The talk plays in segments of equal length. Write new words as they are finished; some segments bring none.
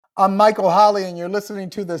I'm Michael Holly, and you're listening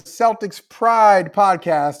to the Celtics Pride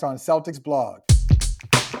podcast on Celtics Blog.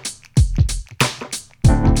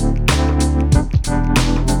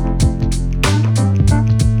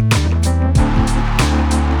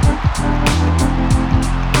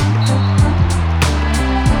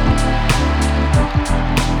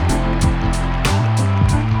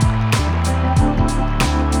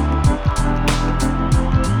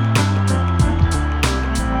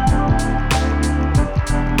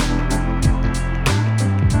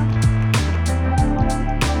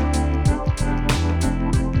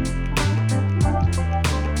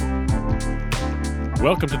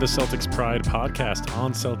 Welcome to the Celtics Pride podcast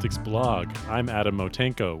on Celtics Blog. I'm Adam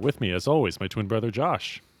Motenko. With me, as always, my twin brother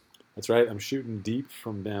Josh. That's right. I'm shooting deep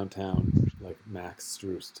from downtown like Max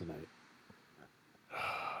Strus tonight.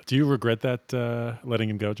 Do you regret that letting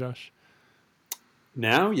him go, Josh?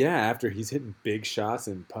 Now, yeah, after he's hitting big shots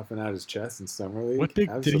and puffing out his chest in Summer League. What big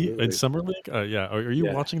Absolutely. did he in Summer League? Yeah. Are you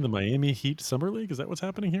Yeah. watching the Miami Heat Summer League? Is that what's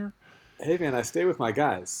happening here? Hey, man, I stay with my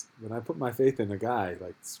guys. When I put my faith in a guy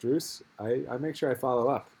like Strus, I make sure I follow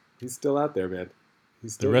up. He's still out there, man.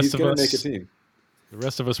 He's going to make a team. The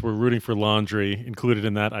rest of us were rooting for Laundry. Included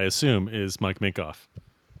in that, I assume, is Mike Minkoff.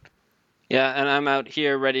 Yeah, and I'm out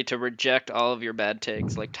here ready to reject all of your bad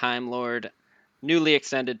takes, like Time Lord, newly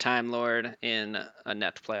extended Time Lord in a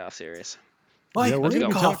net playoff series. Mike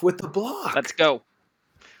Minkoff with the block. Let's go.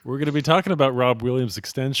 We're going to be talking about Rob Williams'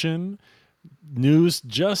 extension. News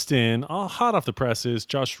just in, hot off the presses,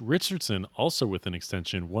 Josh Richardson also with an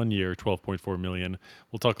extension, 1 year, $12.4 million.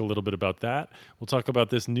 We'll talk a little bit about that. We'll talk about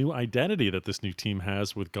this new identity that this new team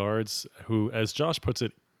has with guards who, as Josh puts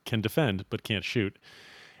it, can defend but can't shoot.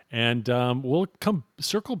 And we'll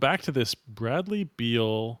circle back to this Bradley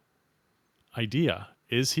Beal idea.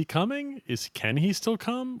 Is he coming? Can he still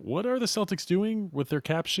come? What are the Celtics doing with their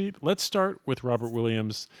cap sheet? Let's start with Robert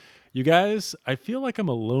Williams. You guys, I feel like I'm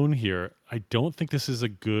alone here. I don't think this is a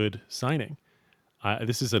good signing.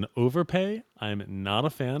 This is an overpay. I'm not a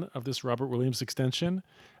fan of this Robert Williams extension.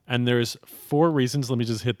 And there's 4 reasons. Let me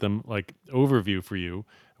just hit them like overview for you.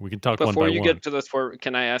 We can talk one by one. Before you get to those 4,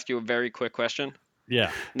 can I ask you a very quick question? Yeah.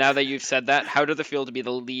 Now that you've said that, how does it feel to be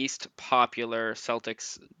the least popular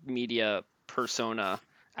Celtics media persona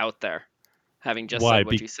out there, having just said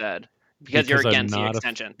what you said? Because you're against the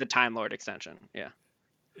extension, the Time Lord extension. Yeah.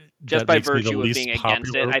 Just by virtue of being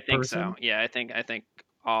against it, I think so. Yeah, I think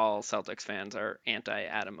all Celtics fans are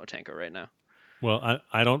anti-Adam Motenko right now. Well,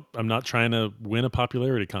 I'm not trying to win a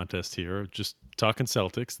popularity contest here. Just talking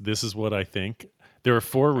Celtics. This is what I think. There are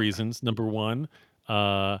 4 reasons. Number 1,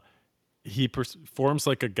 he performs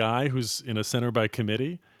like a guy who's in a center by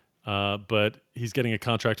committee, but he's getting a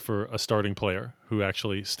contract for a starting player who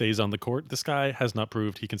actually stays on the court. This guy has not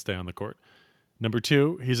proved he can stay on the court. Number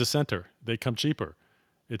 2, he's a center. They come cheaper.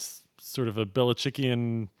 It's sort of a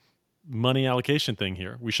Belichickian money allocation thing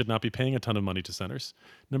here. We should not be paying a ton of money to centers.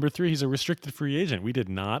 Number 3, he's a restricted free agent. We did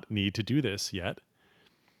not need to do this yet.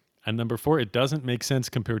 And number 4, it doesn't make sense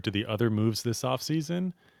compared to the other moves this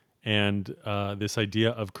offseason and this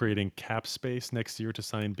idea of creating cap space next year to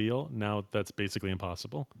sign Beal. Now that's basically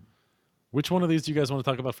impossible. Which one of these do you guys want to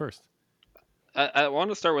talk about first? I want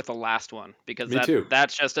to start with the last one because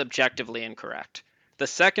that's just objectively incorrect. The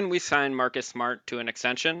second we sign Marcus Smart to an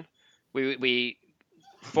extension, we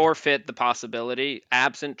forfeit the possibility,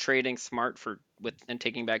 absent trading Smart and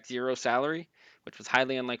taking back 0 salary, which was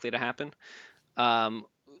highly unlikely to happen.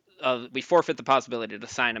 We forfeit the possibility to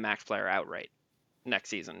sign a max player outright next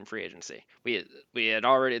season in free agency. We had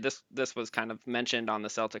already this was kind of mentioned on the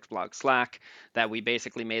Celtics blog Slack that we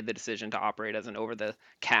basically made the decision to operate as an over the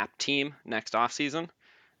cap team next offseason.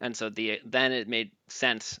 And so then it made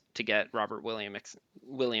sense to get Robert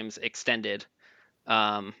Williams extended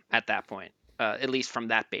at that point, at least from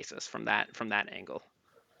that basis, from that angle.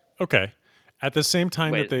 Okay. At the same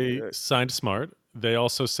time that they signed Smart, they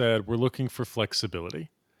also said we're looking for flexibility.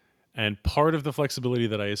 And part of the flexibility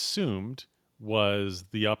that I assumed was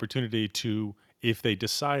the opportunity to, if they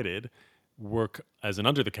decided, work as an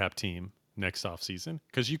under the cap team next offseason,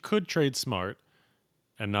 because you could trade Smart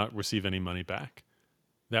and not receive any money back.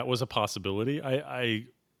 That was a possibility.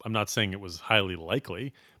 I'm not saying it was highly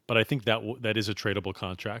likely, but I think that is a tradable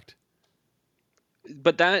contract.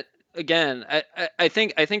 But that again, I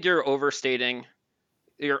think you're understating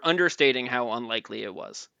how unlikely it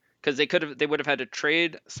was, because they would have had to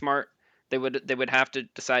trade Smart. They would have to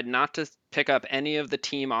decide not to pick up any of the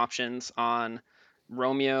team options on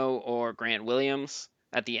Romeo or Grant Williams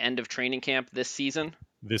at the end of training camp this season.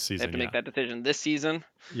 They have to make that decision this season.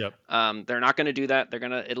 Yep. They're not going to do that. They're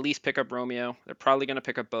going to at least pick up Romeo. They're probably going to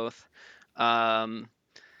pick up both.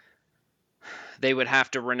 they would have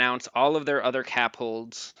to renounce all of their other cap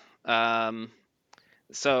holds.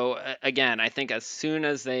 So again, I think as soon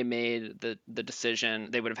as they made the decision,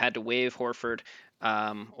 they would have had to waive Horford,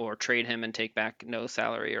 or trade him and take back no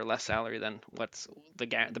salary or less salary than what's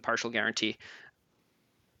the partial guarantee.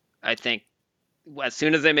 I think as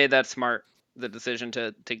soon as they made that the decision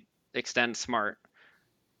to extend Smart,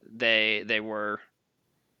 they were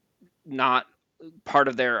not part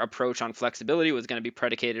of their approach on flexibility was going to be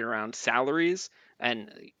predicated around salaries,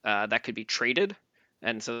 and that could be traded,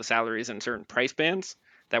 and so salaries in certain price bands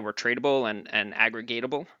that were tradable and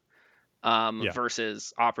aggregatable, Yeah.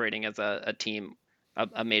 versus operating as a team,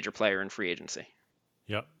 a major player in free agency.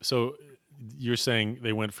 Yeah. So you're saying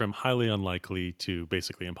they went from highly unlikely to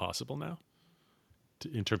basically impossible now,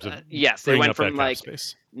 in terms of Yes, they freeing went up that from cap like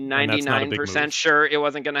space. And that's not a big 99% move. sure it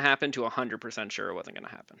wasn't going to happen to 100% sure it wasn't going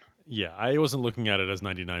to happen. Yeah, I wasn't looking at it as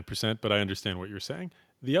 99%, but I understand what you're saying.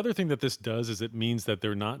 The other thing that this does is it means that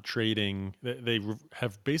they're not trading. They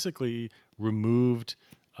have basically removed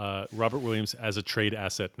Robert Williams as a trade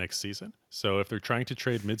asset next season. So if they're trying to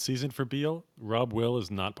trade midseason for Beal, Rob Will is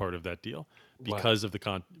not part of that deal because of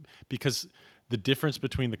because the difference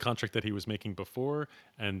between the contract that he was making before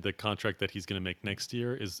and the contract that he's going to make next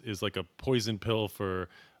year is like a poison pill for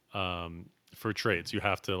trades. You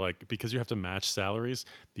have to because you have to match salaries.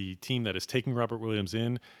 The team that is taking Robert Williams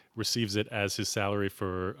in receives it as his salary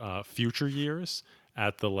for future years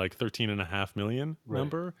at the $13.5 million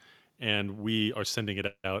number, and we are sending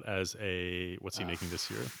it out as a what's he making this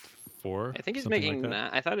year? 4? I think he's something making. like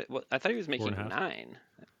that? I thought he was making 4.5? 9.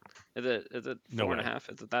 Is it No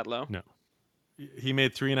 4.5? Is it that low? No, he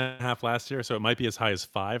made 3.5 last year, so it might be as high as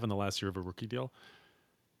 5 in the last year of a rookie deal.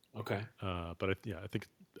 Okay. But I think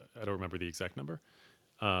I don't remember the exact number.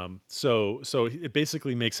 So it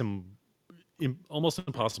basically makes him almost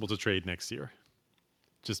impossible to trade next year,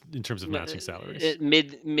 just in terms of matching salaries.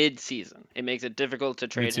 Mid season, it makes it difficult to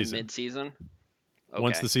trade him mid season. Okay.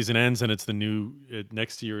 Once the season ends and it's the new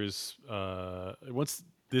next year's, once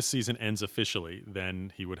this season ends officially,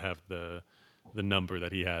 then he would have the number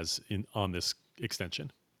that he has on this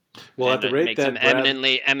extension. Well, and at the rate makes that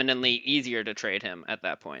him eminently easier to trade him at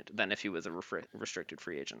that point than if he was a restricted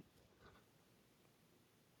free agent.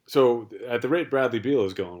 So at the rate Bradley Beal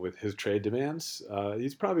is going with his trade demands,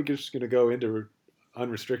 he's probably just going to go into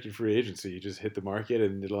unrestricted free agency. You just hit the market,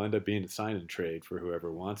 and it'll end up being a sign and trade for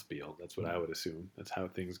whoever wants Beal. That's what I would assume. That's how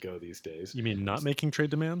things go these days. You mean not making trade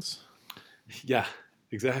demands? Yeah,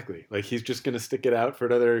 exactly. Like he's just going to stick it out for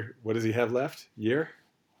another. What does he have left? Year,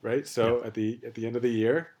 right? So at the end of the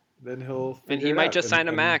year, then he'll. And he might just sign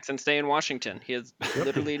a max and stay in Washington. He has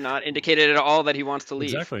literally not indicated at all that he wants to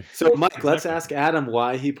leave. Exactly. So, Mike, let's ask Adam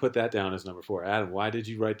why he put that down as number 4. Adam, why did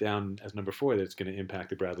you write down as number 4 that it's going to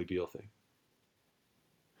impact the Bradley Beal thing?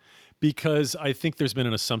 Because I think there's been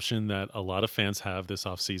an assumption that a lot of fans have this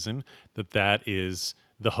offseason that is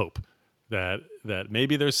the hope. That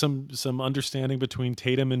maybe there's some understanding between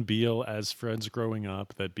Tatum and Beal as friends growing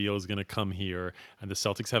up, that Beal is going to come here, and the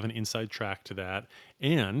Celtics have an inside track to that.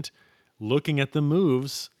 And looking at the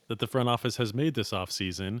moves that the front office has made this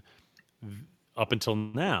offseason up until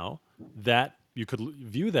now, that you could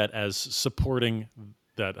view that as supporting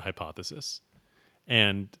that hypothesis.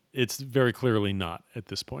 And it's very clearly not at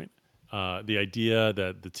this point. The idea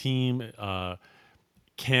that the team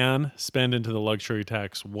can spend into the luxury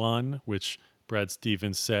tax which Brad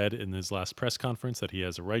Stevens said in his last press conference that he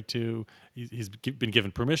has a right to. He's been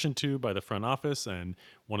given permission to by the front office, and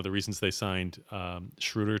one of the reasons they signed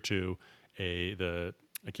Schroeder to I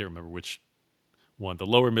can't remember which one, the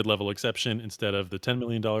lower mid-level exception instead of the $10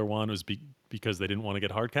 million one was because they didn't want to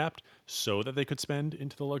get hard capped so that they could spend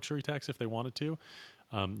into the luxury tax if they wanted to.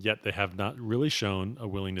 Yet they have not really shown a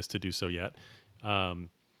willingness to do so yet.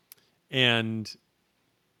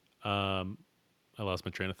 I lost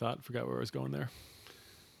my train of thought. Forgot where I was going there.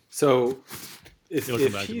 So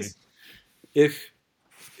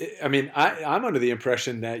I'm under the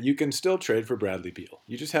impression that you can still trade for Bradley Beal.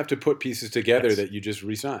 You just have to put pieces together that you just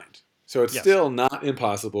re-signed. So it's still not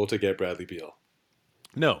impossible to get Bradley Beal.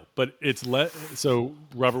 No, but it's so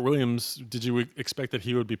Robert Williams, did you expect that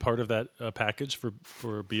he would be part of that package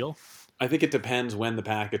for Beal? I think it depends when the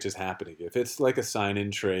package is happening. If it's like a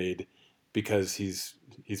sign-in trade because he's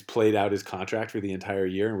played out his contract for the entire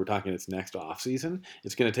year and we're talking it's next offseason,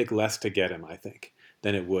 it's going to take less to get him, I think,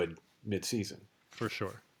 than it would mid-season. For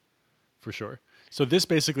sure. So this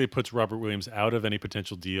basically puts Robert Williams out of any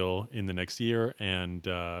potential deal in the next year, and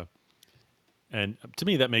to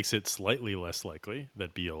me, that makes it slightly less likely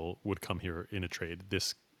that Beal would come here in a trade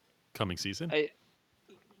this coming season.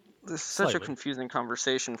 This is such a confusing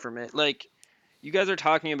conversation for me. Like, you guys are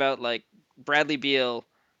talking about like Bradley Beal,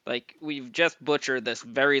 like we've just butchered this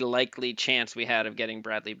very likely chance we had of getting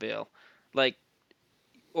Bradley Beal, like,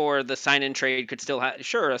 or the sign and trade could still happen.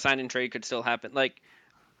 Sure, a sign and trade could still happen. Like,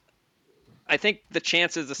 I think the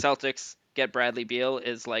chances the Celtics get Bradley Beal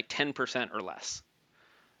is like 10% or less.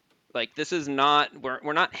 Like, this is not,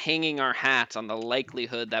 we're not hanging our hats on the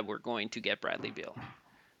likelihood that we're going to get Bradley Beal.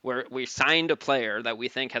 We signed a player that we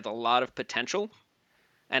think has a lot of potential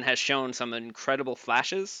and has shown some incredible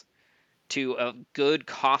flashes to a good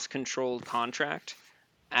cost controlled contract.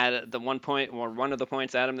 At the one point, or one of the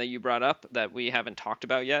points, Adam, that you brought up that we haven't talked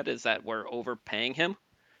about yet is that we're overpaying him.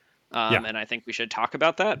 Yeah. And I think we should talk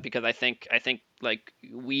about that because I think like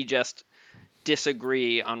we just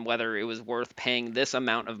disagree on whether it was worth paying this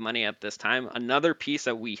amount of money at this time. Another piece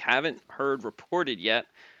that we haven't heard reported yet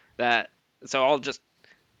that, so I'll just,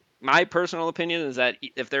 my personal opinion is that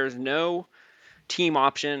if there's no team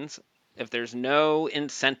options, if there's no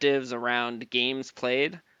incentives around games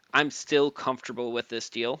played, I'm still comfortable with this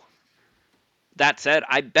deal. That said,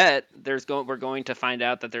 I bet we're going to find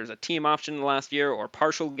out that there's a team option in the last year or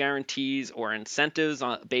partial guarantees or incentives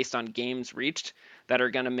based on games reached that are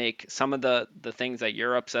going to make some of the things that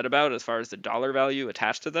you're upset about as far as the dollar value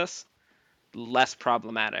attached to this less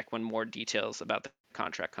problematic when more details about the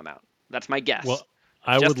contract come out. That's my guess. Well, It's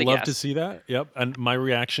I would just a love to guess. see that. Yep. And my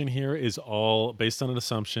reaction here is all based on an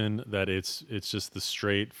assumption that it's just the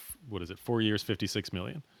straight, what is it, 4 years, 56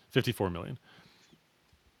 million, 54 million,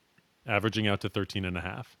 averaging out to 13 and a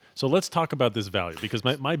half. So let's talk about this value because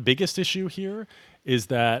my biggest issue here is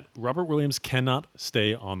that Robert Williams cannot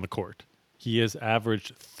stay on the court. He has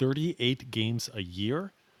averaged 38 games a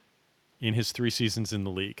year in his 3 seasons in the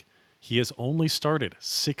league. He has only started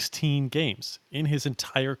 16 games in his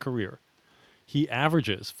entire career. He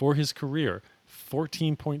averages for his career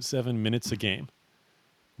 14.7 minutes a game,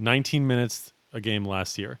 19 minutes a game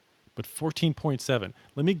last year, but 14.7.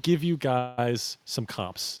 Let me give you guys some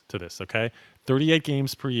comps to this, okay? 38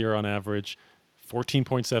 games per year on average,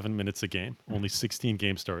 14.7 minutes a game, only 16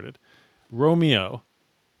 games started. Romeo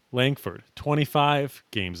Langford, 25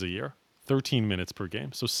 games a year, 13 minutes per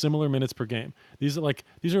game. So similar minutes per game. These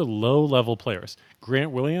are low-level players.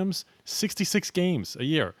 Grant Williams, 66 games a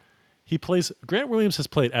year. Grant Williams has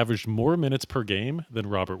averaged more minutes per game than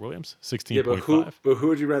Robert Williams, Yeah, 16.5. but who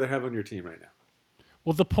would you rather have on your team right now?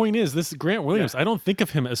 Well, the point is, this Grant Williams, Yeah. I don't think of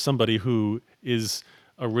him as somebody who is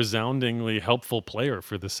a resoundingly helpful player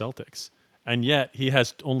for the Celtics. And yet he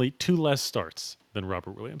has only 2 less starts than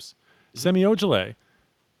Robert Williams. Semi Ojeleye,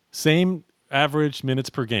 same average minutes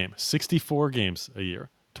per game, 64 games a year,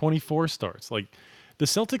 24 starts. Like, the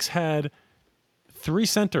Celtics had 3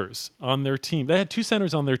 centers on their team. They had 2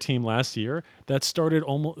 centers on their team last year that started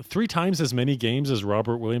almost 3 times as many games as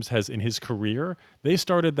Robert Williams has in his career. They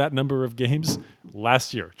started that number of games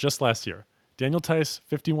last year, just last year. Daniel Tice,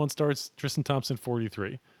 51 starts. Tristan Thompson,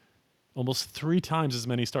 43. Almost 3 times as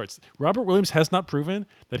many starts. Robert Williams has not proven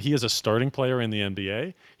that he is a starting player in the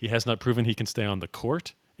NBA. He has not proven he can stay on the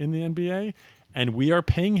court in the NBA. And we are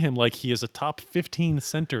paying him like he is a top 15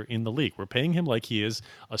 center in the league. We're paying him like he is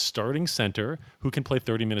a starting center who can play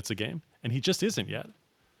 30 minutes a game. And he just isn't yet.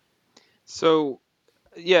 So,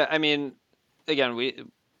 yeah, I mean, again,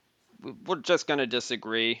 we're just going to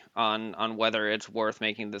disagree on whether it's worth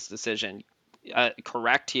making this decision.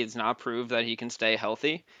 Correct, he has not proved that he can stay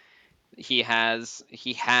healthy. He has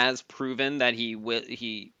proven that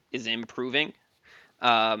he is improving,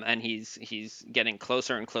 and he's getting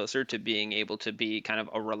closer and closer to being able to be kind of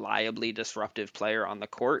a reliably disruptive player on the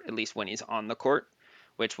court, at least when he's on the court,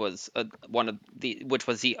 which was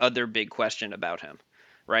the other big question about him,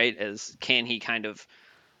 right? Is can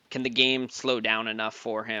the game slow down enough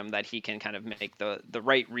for him that he can kind of make the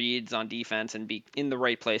right reads on defense and be in the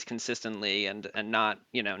right place consistently and not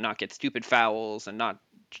not get stupid fouls and not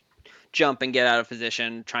jump and get out of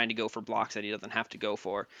position trying to go for blocks that he doesn't have to go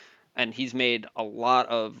for. And he's made a lot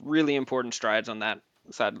of really important strides on that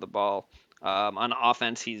side of the ball. On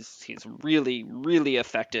offense, he's really, really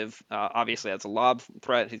effective. Obviously, as a lob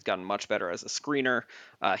threat, he's gotten much better as a screener.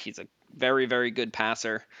 He's a very, very good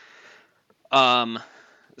passer.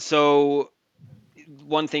 So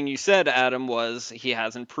one thing you said, Adam, was he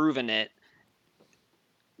hasn't proven it.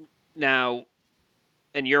 Now,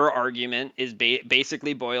 and your argument is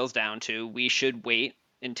basically boils down to we should wait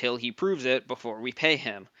until he proves it before we pay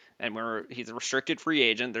him. And he's a restricted free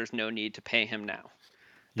agent. There's no need to pay him now.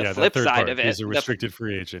 The Yeah, that flip third side part. of it, He's a restricted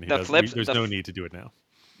free agent. There's no need to do it now.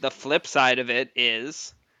 The flip side of it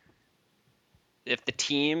is if the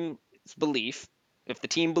team's belief, if the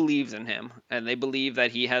team believes in him and they believe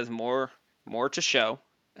that he has more to show,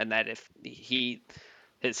 and that if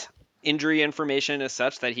his injury information is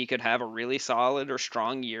such that he could have a really solid or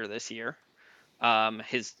strong year this year.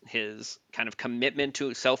 His kind of commitment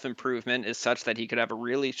to self improvement is such that he could have a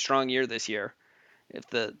really strong year this year. If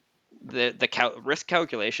the risk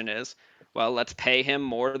calculation is, well, let's pay him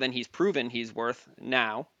more than he's proven he's worth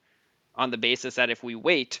now, on the basis that if we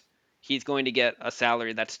wait, he's going to get a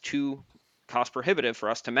salary that's too cost prohibitive for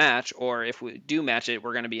us to match, or if we do match it,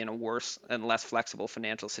 we're going to be in a worse and less flexible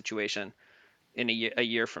financial situation in a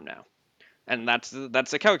year from now. And that's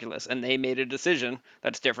the calculus. And they made a decision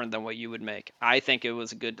that's different than what you would make. I think it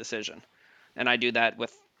was a good decision, and I do that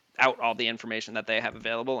without all the information that they have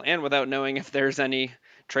available and without knowing if there's any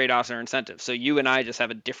trade-offs or incentives. So you and I just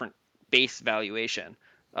have a different base valuation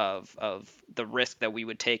of the risk that we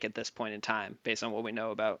would take at this point in time based on what we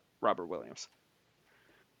know about Robert Williams.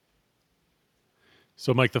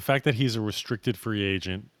 So, Mike, the fact that he's a restricted free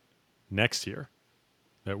agent next year,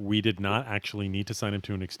 that we did not actually need to sign him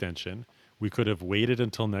to an extension, we could have waited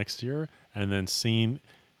until next year and then seen,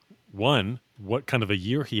 one, what kind of a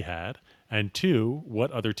year he had, and two, what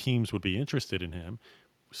other teams would be interested in him,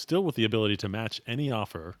 still with the ability to match any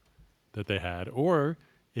offer that they had, or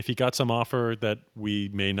if he got some offer that we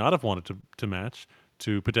may not have wanted to match,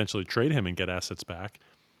 to potentially trade him and get assets back.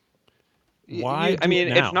 Why I do mean,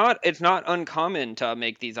 it now? it's not uncommon to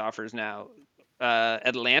make these offers now.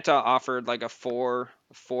 Atlanta offered like a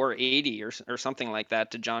 480 or something like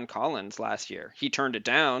that to John Collins last year. He turned it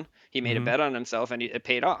down. He made a Mhm. bet on himself, and it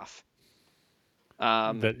paid off.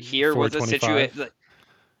 That Here was a 425? situation.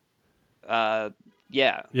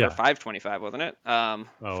 Yeah, or Yeah. 525, wasn't it? Oh, 4 I don't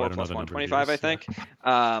know plus the number of 125, I years.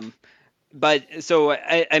 Yeah. think. But so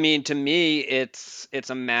I mean, to me, it's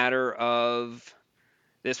a matter of,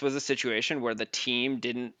 this was a situation where the team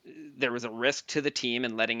didn't. There was a risk to the team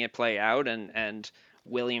in letting it play out, and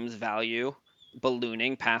Williams' value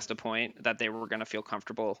ballooning past a point that they were going to feel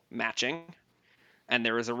comfortable matching. And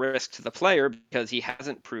there was a risk to the player because he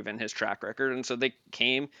hasn't proven his track record, and so they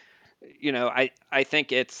came. I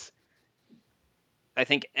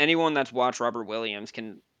think anyone that's watched Robert Williams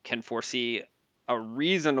can foresee a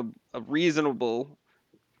reasonable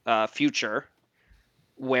future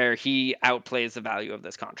where he outplays the value of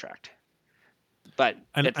this contract. But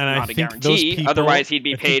And it's I not a think those guarantee. Otherwise, people, he'd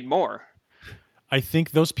be paid more. I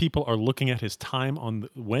think those people are looking at his time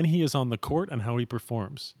when he is on the court and how he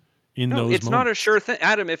performs in No, those it's not a moments. sure thing.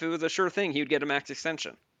 Adam, if it was a sure thing, he would get a max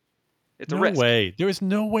extension. It's a No risk. way. There is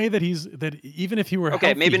no way that even if he were Okay,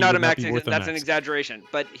 healthy, maybe he not a would not max. be worth a That's an max. exaggeration,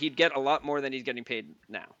 but he'd get a lot more than he's getting paid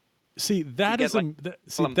now. See, He'd get like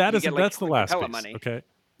that's the Clint last Capella piece. money. Okay.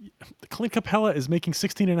 Clint Capella is making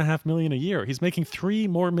 $16.5 million a year. He's making $3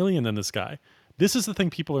 more million than this guy. This is the thing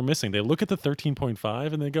people are missing. They look at the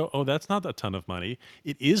 13.5 and they go, "Oh, that's not a ton of money."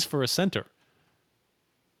 It is for a center.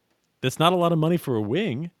 That's not a lot of money for a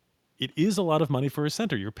wing. It is a lot of money for a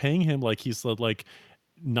center. You're paying him like he's the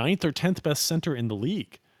ninth or 10th best center in the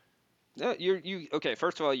league. No, okay.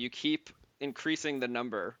 First of all, you keep increasing the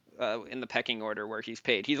number in the pecking order where he's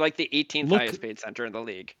paid. He's like the 18th Look, highest paid center in the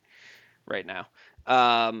league right now.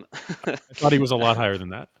 I thought he was a lot higher than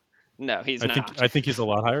that. No, he's I think not. I think he's a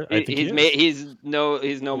lot higher. I think he is. He's no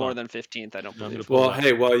Hold more on. than 15th. I don't I'm gonna believe. pull Well, it up.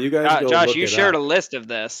 hey, while you guys go Josh, look you it shared a up, list of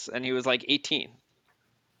this, and he was like 18.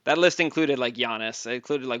 That list included like Giannis. It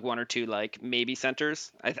included like one or two like maybe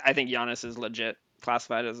centers. I think Giannis is legit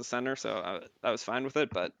classified as a center, so I was fine with it.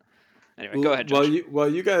 But anyway, go ahead, Josh. while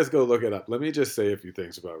you guys go look it up, let me just say a few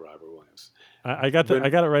things about Robert Williams. I got When- I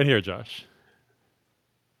got it right here, Josh.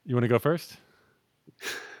 You want to go first?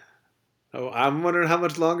 Oh, I'm wondering how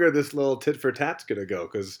much longer this little tit for tat's gonna go,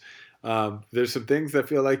 because there's some things that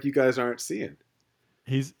feel like you guys aren't seeing.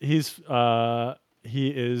 He is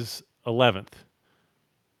 11th.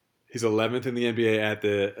 He's 11th in the NBA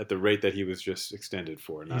at the rate that he was just extended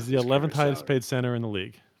for. Not He's the his current 11th highest salary. paid center in the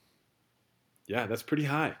league. Yeah, that's pretty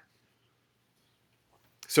high.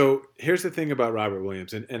 So here's the thing about Robert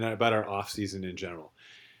Williams and about our offseason in general.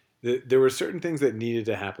 There were certain things that needed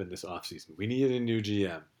to happen this offseason. We needed a new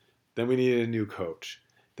GM. Then we needed a new coach.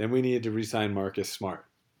 Then we needed to re-sign Marcus Smart,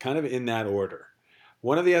 kind of in that order.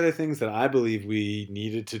 One of the other things that I believe we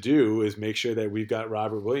needed to do is make sure that we've got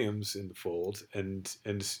Robert Williams in the fold and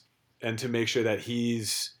to make sure that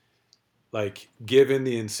he's like given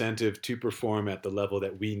the incentive to perform at the level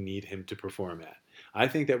that we need him to perform at. I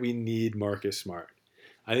think that we need Marcus Smart.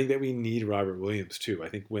 I think that we need Robert Williams too. I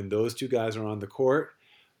think when those two guys are on the court,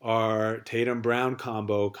 our Tatum Brown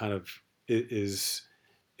combo kind of is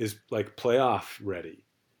like playoff ready.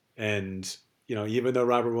 And even though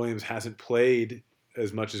Robert Williams hasn't played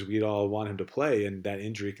as much as we'd all want him to play, and that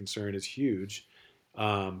injury concern is huge,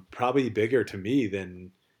 probably bigger to me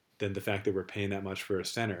than the fact that we're paying that much for a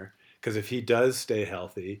center. Because if he does stay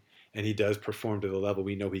healthy and he does perform to the level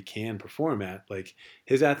we know he can perform at, like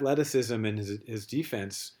his athleticism and his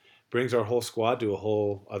defense brings our whole squad to a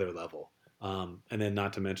whole other level. And then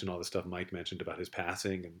not to mention all the stuff Mike mentioned about his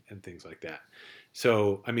passing and things like that.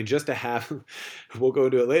 So, I mean, just to have, we'll go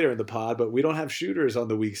into it later in the pod, but we don't have shooters on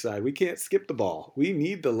the weak side. We can't skip the ball. We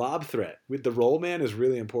need the lob threat. With the roll man is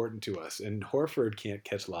really important to us. And Horford can't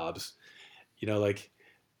catch lobs. Like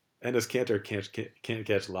Enes Kanter can't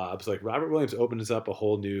catch lobs. Like Robert Williams opens up a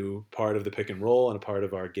whole new part of the pick and roll and a part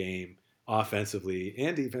of our game offensively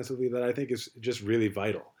and defensively that I think is just really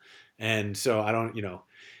vital. And so I don't,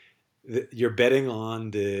 you're betting on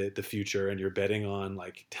the future and you're betting on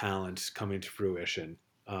like talent coming to fruition.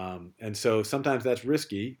 And so sometimes that's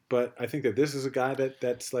risky, but I think that this is a guy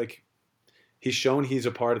that's like, he's shown he's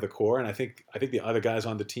a part of the core. And I think the other guys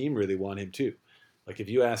on the team really want him too. Like if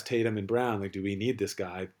you ask Tatum and Brown, like, do we need this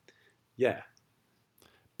guy? Yeah.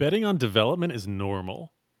 Betting on development is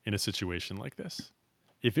normal in a situation like this.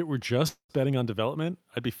 If it were just betting on development,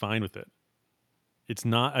 I'd be fine with it. It's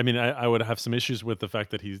not. I mean, I would have some issues with the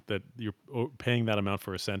fact that you're paying that amount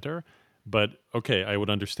for a center, but okay, I would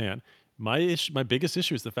understand. My biggest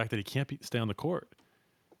issue is the fact that he can't stay on the court.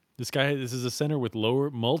 This is a center with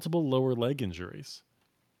multiple lower leg injuries,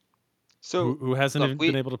 So who hasn't look, even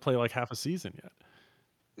been able to play like half a season yet.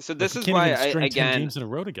 so Like this he is can't why even string 10 again, games in a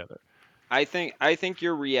row together. I think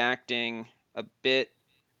you're reacting a bit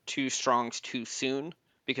too strong too soon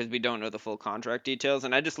because we don't know the full contract details.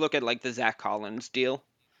 And I just look at like the Zach Collins deal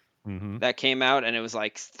Mm-hmm. that came out, and it was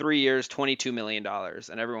like 3 years, $22 million,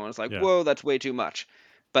 and everyone was like, Yeah. "Whoa, that's way too much."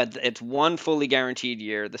 But it's one fully guaranteed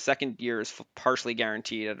year. The second year is partially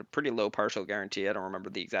guaranteed at a pretty low partial guarantee. I don't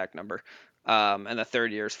remember the exact number. And the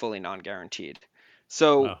third year is fully non-guaranteed.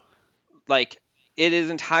 So, Wow. like, it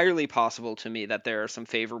is entirely possible to me that there are some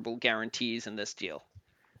favorable guarantees in this deal,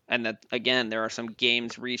 and that again there are some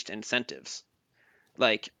games reached incentives.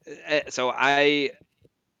 Like, so I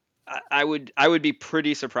would be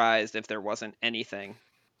pretty surprised if there wasn't anything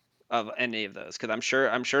of any of those, because I'm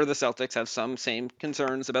sure the Celtics have some same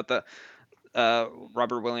concerns about the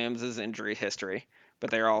Robert Williams' injury history, but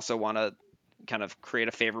they also want to kind of create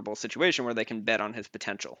a favorable situation where they can bet on his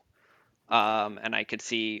potential. And I could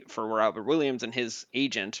see for Robert Williams and his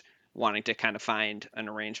agent wanting to kind of find an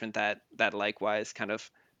arrangement that likewise kind of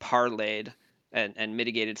parlayed and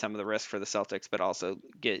mitigated some of the risk for the Celtics, but also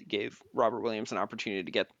gave Robert Williams an opportunity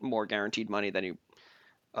to get more guaranteed money than he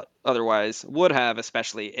otherwise would have,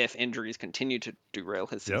 especially if injuries continue to derail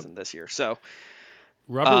his Yep. season this year. So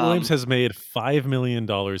Robert Williams has made $5 million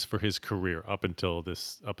for his career up until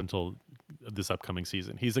this upcoming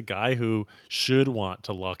season. He's a guy who should want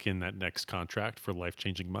to lock in that next contract for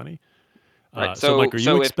life-changing money. right. So Mike, are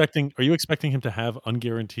you if expecting him to have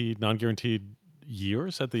unguaranteed, non-guaranteed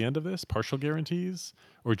years at the end of this, partial guarantees,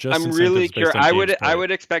 or just I'm incentives really based curious. on games I played?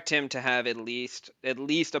 would expect him to have at least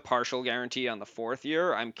a partial guarantee on the fourth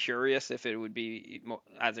year. I'm curious if it would be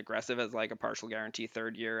as aggressive as like a partial guarantee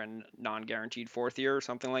third year and non-guaranteed fourth year or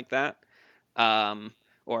something like that,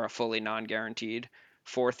 or a fully non-guaranteed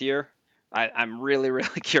fourth year. I'm really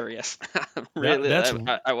really curious.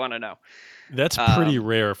 I want to know. That's pretty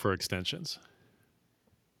rare for extensions.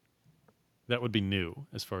 That would be new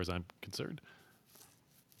as far as I'm concerned.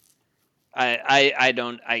 I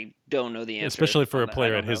don't know the answer, especially for a I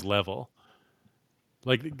player don't at his know. level.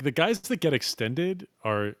 Like the guys that get extended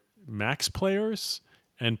are max players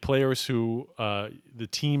and players who the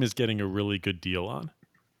team is getting a really good deal on.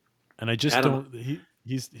 And I just Adam, don't.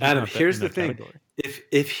 He's Adam, not here's in the that thing: category.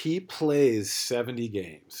 if he plays 70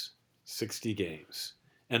 games, 60 games,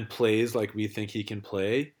 and plays like we think he can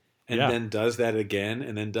play, and then does that again,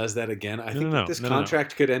 and then does that again, I think that this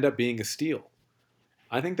contract could end up being a steal.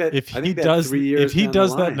 I think that if he 3 years if he down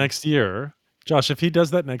does the that line, next year, Josh, if he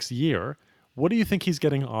does that next year, what do you think he's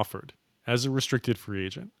getting offered as a restricted free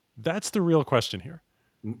agent? That's the real question here.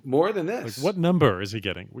 more than this. Like, what number is he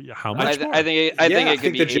getting? How much more? I think it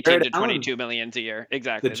could be 18 Jared to Allen, 22 million a year.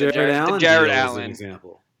 Exactly. the Jared Allen Jared deal Allen is an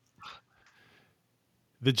example.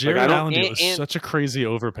 The Jared Allen deal is such a crazy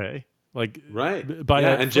overpay. Like right. by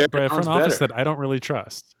a front office better. that I don't really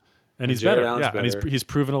trust. And he's Jared better. Allen's And he's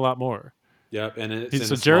proven a lot more. Yep, and it's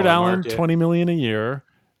so Jared Allen, $20 million a year.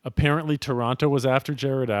 Apparently Toronto was after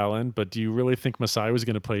Jared Allen, but do you really think Masai was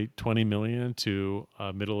going to play $20 million to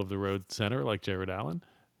a middle of the road center like Jared Allen?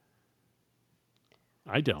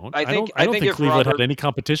 I don't. I don't think Cleveland had any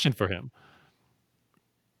competition for him.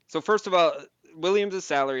 So first of all, Williams'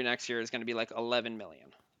 salary next year is going to be like 11 million.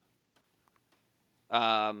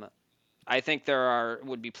 I think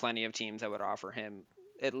would be plenty of teams that would offer him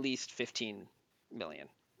at least 15 million.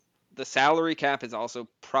 the salary cap is also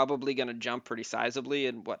probably going to jump pretty sizably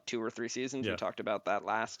in 2 or 3 seasons. Yeah. We talked about that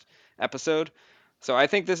last episode. So I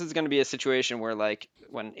think this is going to be a situation where, like,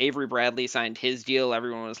 when Avery Bradley signed his deal,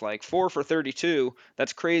 everyone was like 4 for 32.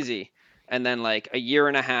 That's crazy. And then like a year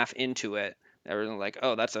and a half into it, everyone was like,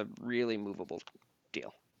 oh, that's a really movable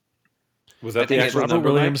deal. Was I that the think actual Robert number,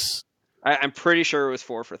 Mike? Williams. I'm pretty sure it was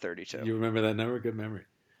 4 for 32. You remember that number? Good memory.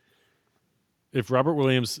 If Robert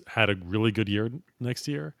Williams had a really good year next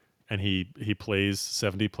year and he plays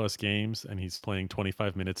 70 plus games and he's playing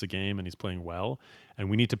 25 minutes a game and he's playing well and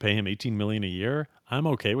we need to pay him 18 million a year, I'm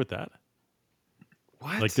okay with that.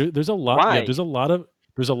 What? Like there's a lot Why? there's a lot of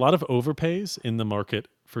overpays in the market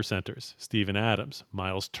for centers. Steven Adams,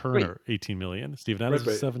 Miles Turner, 18 million. Steven Adams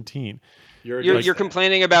Right, is but 17. You're You're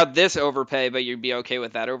complaining about this overpay, but you'd be okay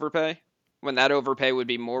with that overpay? When that overpay would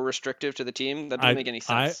be more restrictive to the team? That doesn't make any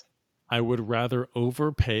sense. I would rather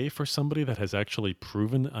overpay for somebody that has actually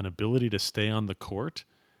proven an ability to stay on the court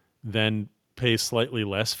than pay slightly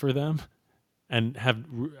less for them and have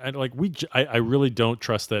and like I really don't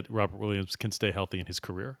trust that Robert Williams can stay healthy in his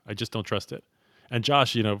career. I just don't trust it. And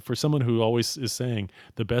Josh, for someone who always is saying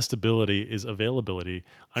the best ability is availability,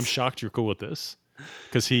 I'm shocked you're cool with this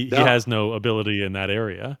because he has no ability in that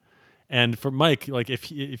area. And for Mike, like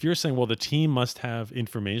if you're saying, well, the team must have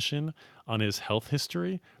information on his health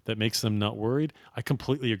history that makes them not worried, I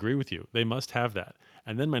completely agree with you. They must have that.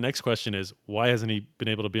 And then my next question is, why hasn't he been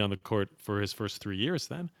able to be on the court for his first 3 years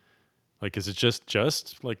then? Like, is it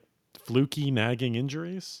just like fluky, nagging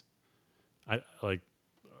injuries?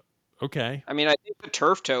 Okay. I mean, I think the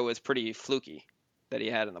turf toe was pretty fluky that he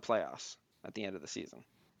had in the playoffs at the end of the season.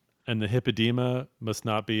 And the hip edema must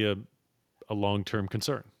not be a long-term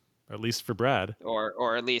concern, at least for Brad.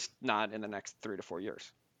 Or at least not in the next 3 to 4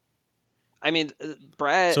 years. I mean,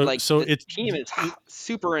 Brad, the team is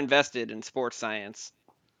super invested in sports science,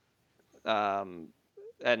 and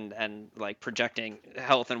like projecting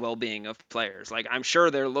health and well-being of players. Like, I'm sure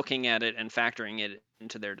they're looking at it and factoring it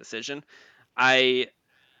into their decision. I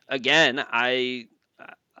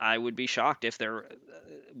would be shocked if there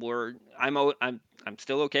were. I'm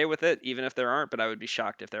still okay with it, even if there aren't. But I would be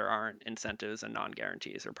shocked if there aren't incentives and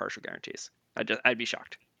non-guarantees or partial guarantees. I'd be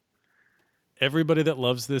shocked. Everybody that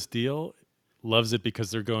loves this deal loves it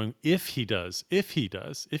because they're going, if he can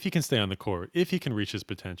stay on the court, if he can reach his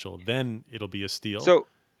potential, then it'll be a steal. So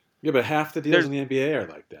yeah, but half the deals in the NBA are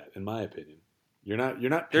like that, in my opinion. You're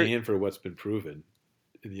not paying for what's been proven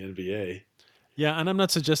in the NBA. Yeah, and I'm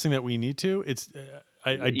not suggesting that we need to. It's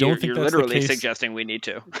I don't think you're that's the case. literally suggesting we need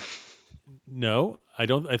to. No, I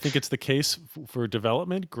don't. I think it's the case for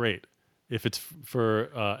development. Great. If it's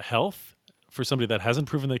for health, for somebody that hasn't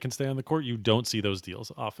proven they can stay on the court, you don't see those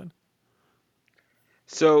deals often.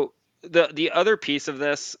 So the other piece of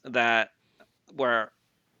this that where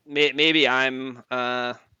maybe I'm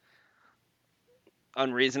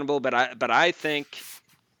unreasonable, but I think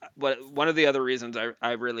one of the other reasons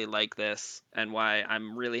I really like this and why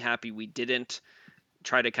I'm really happy we didn't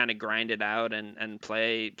try to kind of grind it out and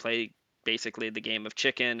play basically the game of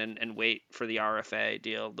chicken and wait for the RFA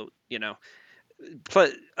deal,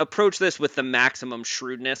 approach this with the maximum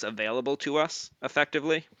shrewdness available to us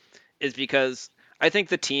effectively, is because I think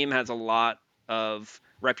the team has a lot of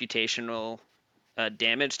reputational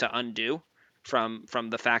damage to undo from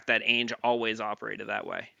the fact that Ainge always operated that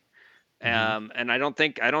way. And I don't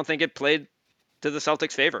think it played to the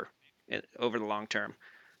Celtics' favor over the long term.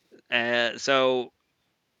 So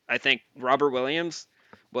I think Robert Williams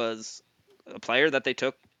was a player that they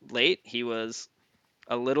took late. He was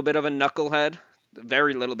a little bit of a knucklehead,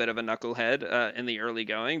 very little bit of a knucklehead in the early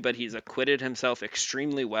going, but he's acquitted himself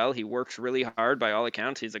extremely well. He works really hard by all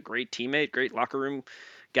accounts. He's a great teammate, great locker room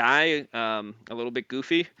guy, a little bit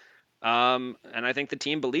goofy. And I think the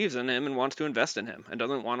team believes in him and wants to invest in him and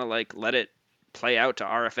doesn't want to let it play out to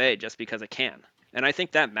RFA just because it can. And I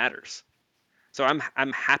think that matters. So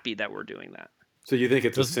I'm happy that we're doing that. So you think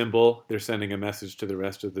it's a symbol? They're sending a message to the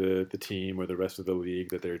rest of the team or the rest of the league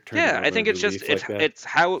that they're turning over I think it's just it's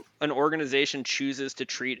how an organization chooses to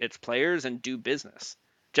treat its players and do business.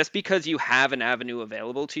 Just because you have an avenue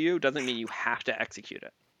available to you doesn't mean you have to execute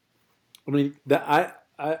it. I mean,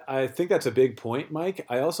 I think that's a big point, Mike.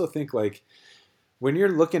 I also think when you're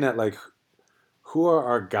looking at who are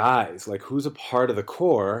our guys, who's a part of the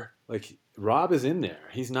core, Rob is in there.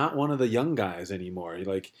 He's not one of the young guys anymore.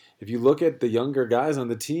 If you look at the younger guys on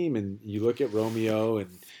the team and you look at Romeo and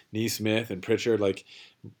Nesmith and Pritchard,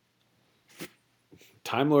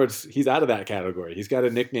 Time Lord's, he's out of that category. He's got a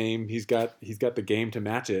nickname. He's got the game to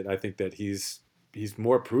match it. I think that he's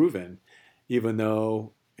more proven, even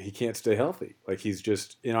though he can't stay healthy. He's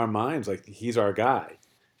just in our minds, he's our guy.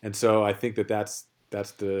 And so I think that's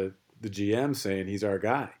the GM saying he's our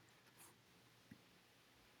guy.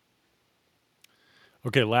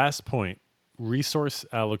 Okay, last point. Resource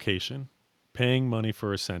allocation, paying money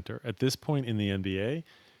for a center. At this point in the NBA,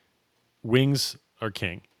 wings are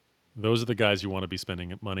king. Those are the guys you want to be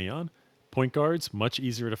spending money on. Point guards, much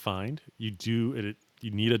easier to find. You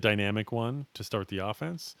need a dynamic one to start the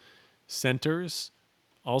offense. Centers,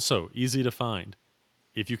 also easy to find.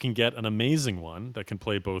 If you can get an amazing one that can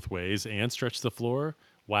play both ways and stretch the floor,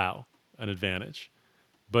 wow, an advantage.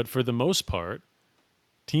 But for the most part,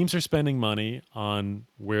 teams are spending money on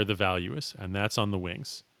where the value is, and that's on the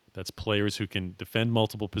wings. That's players who can defend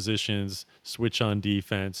multiple positions, switch on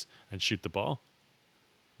defense, and shoot the ball.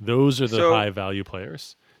 Those are the So- high value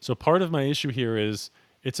players. So part of my issue here is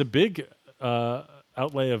it's a big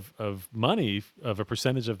outlay of money, of a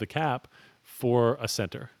percentage of the cap for a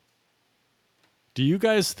center. Do you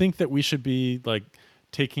guys think that we should be like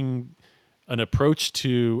taking an approach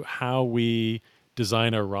to how we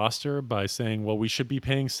design our roster by saying, well, we should be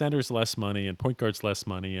paying centers less money and point guards less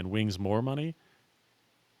money and wings more money?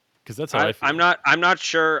 Because that's how I feel. I'm not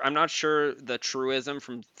sure the truism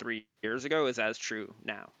from 3 years ago is as true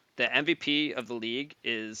now. The MVP of the league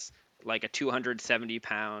is like a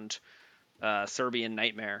 270-pound Serbian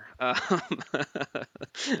nightmare, or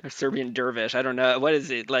Serbian dervish. I don't know what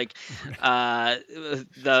is it like. The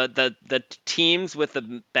teams with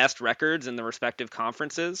the best records in the respective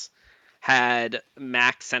conferences had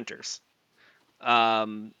max centers.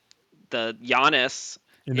 The Giannis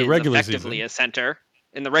In the is regular effectively season. a center.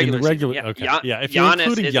 In the In regular the regular, season, okay, yeah. yeah. If you're Giannis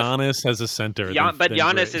including is Giannis as a center, but then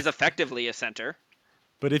Giannis great. is effectively a center.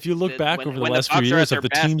 But if you look back over the When last the few Bucks are years at of their the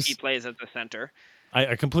best, teams, he plays as a center.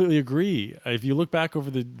 I completely agree. If you look back over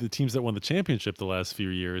the teams that won the championship the last few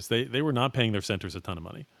years, they were not paying their centers a ton of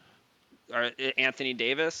money. Or Anthony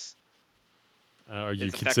Davis. Are you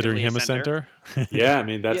Is considering effectively a him a center? Yeah, I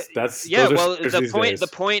mean that's Yeah. those are Well, centers the these point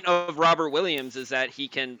days. of Robert Williams is that he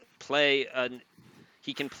can play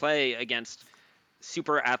against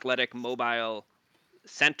super athletic, mobile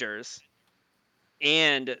centers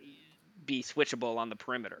and be switchable on the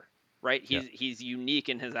perimeter. Right? He's unique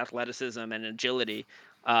in his athleticism and agility,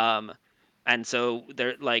 and so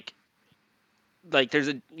there like there's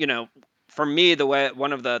a for me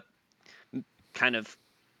one of the kind of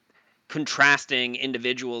contrasting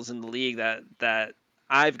individuals in the league that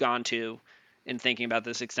I've gone to in thinking about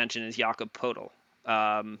this extension is Jakob Poeltl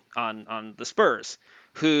on the Spurs,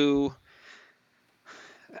 who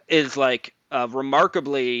is like a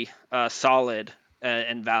remarkably solid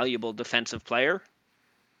and valuable defensive player.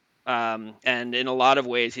 And in a lot of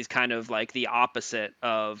ways, he's kind of like the opposite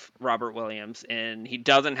of Robert Williams, and he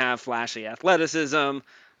doesn't have flashy athleticism.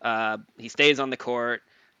 He stays on the court.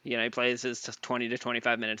 He plays his 20 to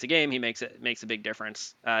 25 minutes a game. He makes a big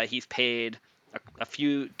difference. He's paid a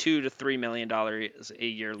few $2 to $3 million a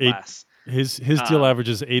year less. His deal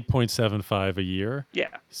averages 8.75 a year. Yeah,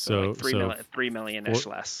 So like $3 million-ish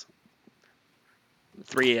less.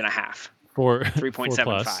 3.5.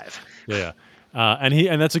 3.75. Yeah.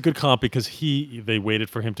 And that's a good comp because they waited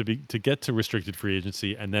for him to get to restricted free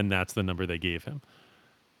agency, and then that's the number they gave him.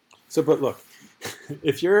 So, but look,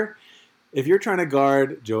 if you're trying to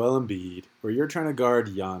guard Joel Embiid, or you're trying to guard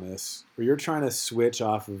Giannis, or you're trying to switch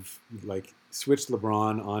LeBron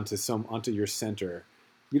onto your center,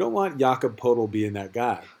 you don't want Jakob Poeltl being that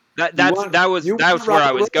guy. That's where I was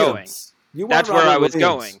going.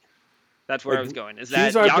 That's where I was going. Is that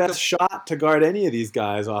he's our best shot to guard any of these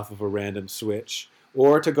guys off of a random switch,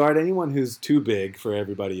 or to guard anyone who's too big for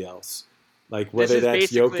everybody else, like whether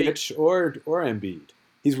that's Jokic or Embiid.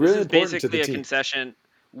 He's really important to the team. Basically a concession.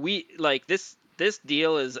 We like this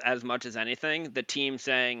deal is as much as anything the team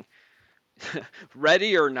saying,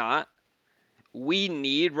 ready or not, we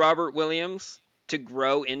need Robert Williams to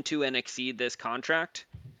grow into and exceed this contract,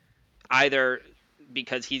 either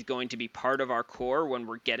because he's going to be part of our core when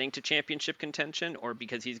we're getting to championship contention, or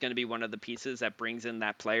because he's going to be one of the pieces that brings in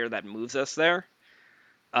that player that moves us there.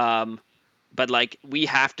 But like, we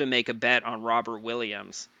have to make a bet on Robert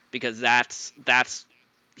Williams because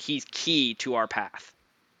he's key to our path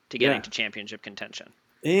to getting to championship contention.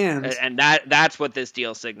 And that's what this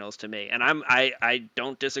deal signals to me. And I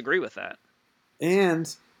don't disagree with that.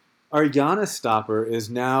 And our Giannis stopper is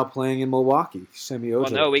now playing in Milwaukee. Semi Ojeleye.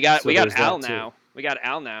 Well, no, we got Al now. We got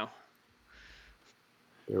Al now.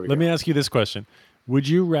 Let me ask you this question: would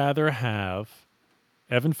you rather have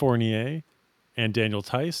Evan Fournier and Daniel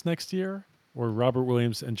Tice next year, or Robert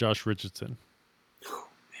Williams and Josh Richardson? Oh,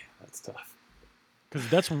 man, that's tough. Because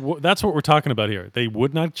that's what we're talking about here. They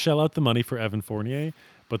would not shell out the money for Evan Fournier,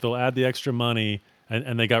 but they'll add the extra money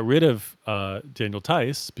and they got rid of Daniel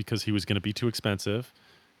Tice because he was going to be too expensive.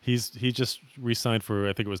 He just re-signed for,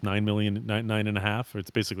 I think it was $9 million, nine and a half. Or it's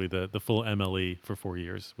basically the full MLE for 4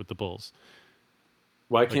 years with the Bulls.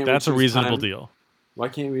 Why can't That's a we choose reasonable Time, deal. Why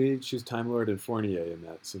can't we choose Time Lord and Fournier in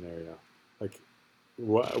that scenario? Like,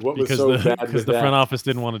 what was Because so the bad because with the that? front office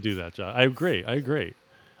didn't want to do that, John. I agree.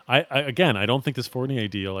 I again, I don't think this Fournier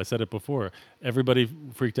deal. I said it before. Everybody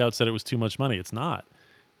freaked out, said it was too much money. It's not.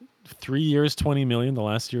 3 years, $20 million. The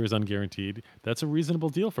last year is unguaranteed. That's a reasonable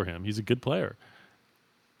deal for him. He's a good player,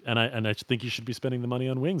 and I think you should be spending the money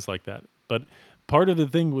on wings like that. But part of the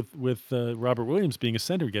thing with Robert Williams being a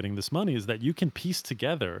center, getting this money, is that you can piece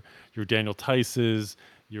together your Daniel Tices,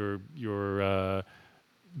 your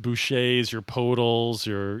Bouchers, your Podals,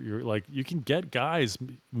 your like, you can get guys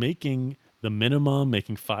making the minimum,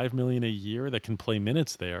 making $5 million a year that can play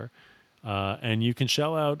minutes there, and you can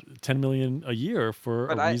shell out $10 million a year for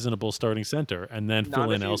But a reasonable starting center, and then not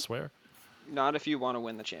fill if in you elsewhere. not if you want to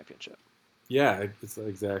win the championship. Yeah, it's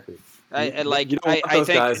exactly. You don't want I those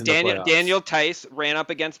guys think in the playoffs. Daniel Tice ran up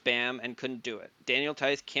against Bam and couldn't do it. Daniel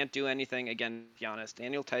Tice can't do anything against Giannis.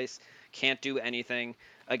 Daniel Tice can't do anything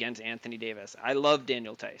against Anthony Davis. I love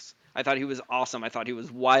Daniel Tice. I thought he was awesome. I thought he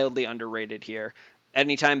was wildly underrated here.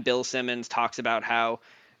 Anytime Bill Simmons talks about how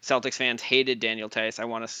Celtics fans hated Daniel Tice, I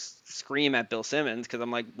want to scream at Bill Simmons because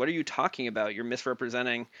I'm like, what are you talking about? You're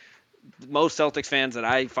misrepresenting most Celtics fans that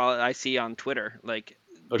I see on Twitter. Like,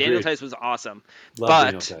 Daniel Agreed. Tice was awesome, Love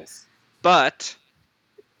Daniel but Tice. but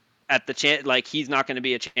at the like, he's not going to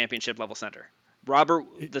be a championship level center. The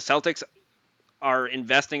Celtics are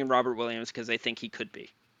investing in Robert Williams because they think he could be.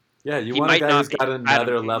 Yeah, you He want a might guy not who's be. got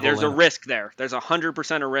another level. There's in a him. risk there. There's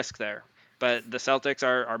 100% a risk there. But the Celtics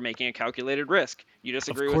are making a calculated risk. You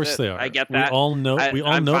disagree with it? Of course they are. I get that. We all know.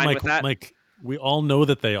 I'm fine with that. Mike. We all know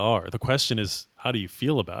that they are. The question is, how do you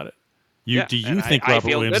feel about it? Yeah, Do you and think I Robert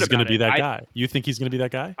feel Williams good is going to about be it. that guy? You think he's going to be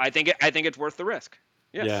that guy? I think it's worth the risk.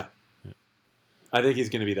 Yes. Yeah, I think he's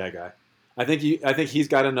going to be that guy. I think he's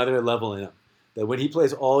got another level in him. That when he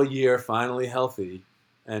plays all year, finally healthy,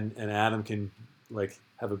 and Adam can like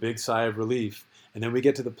have a big sigh of relief, and then we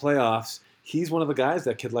get to the playoffs, he's one of the guys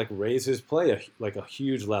that could like raise his play a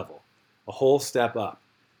huge level, a whole step up,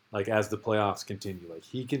 like as the playoffs continue. Like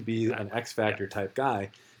he can be an X Factor type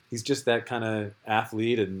guy. He's just that kind of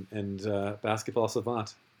athlete and basketball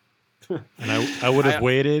savant. And I would have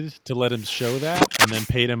waited to let him show that, and then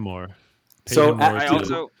paid him more.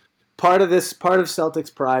 Part of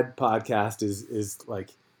Celtics Pride podcast is like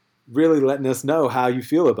really letting us know how you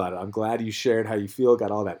feel about it. I'm glad you shared how you feel,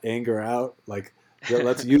 got all that anger out. Like,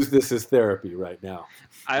 let's use this as therapy right now.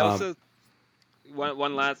 I also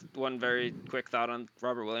one very quick thought on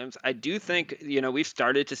Robert Williams. I do think, we've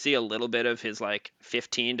started to see a little bit of his like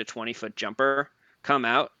 15 to 20 foot jumper come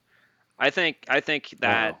out. I think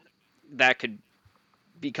that that could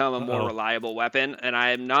become a more reliable weapon, and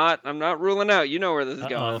I'm not ruling out, where this is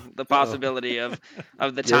going, the possibility of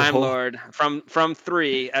the Time Lord from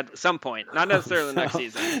 3 at some point, not necessarily next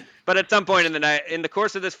season, but at some point in the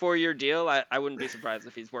course of this 4-year deal. I wouldn't be surprised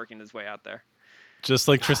if he's working his way out there. Just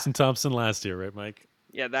like Tristan Thompson last year, right, Mike?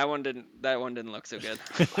 Yeah, that one didn't look so good.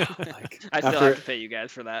 I still have to pay you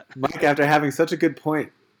guys for that. Mike, after having such a good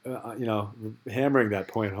point, hammering that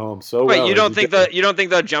point home so well. Wait, you don't think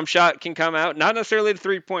the jump shot can come out? Not necessarily the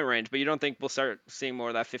 3-point range, but you don't think we'll start seeing more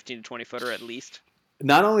of that 15 to 20 footer at least?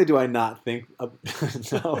 Not only do I not think,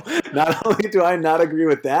 not only do I not agree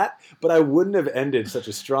with that, but I wouldn't have ended such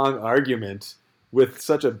a strong argument with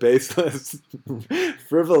such a baseless,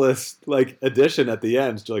 frivolous like addition at the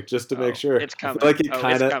end, like just to make sure. It's coming. I feel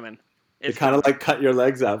like It's kind of like cut your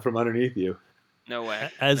legs out from underneath you. No way.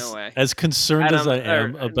 As concerned as I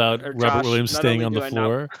am about Robert Williams staying on the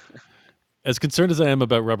floor, as concerned as I am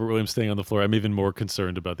about Robert Williams staying on the floor, I'm even more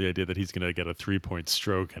concerned about the idea that he's going to get a 3-point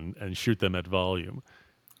stroke and shoot them at volume.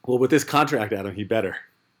 Well, with this contract, Adam, he better.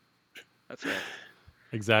 That's right.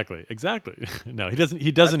 Exactly. No, he doesn't.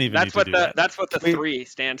 He doesn't even need to do that. That's what the 3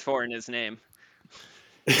 stands for in his name.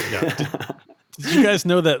 Yeah. Did you guys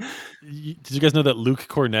know that? Did you guys know that Luke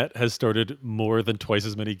Cornett has started more than twice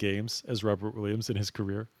as many games as Robert Williams in his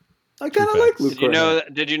career? I kind of like Luke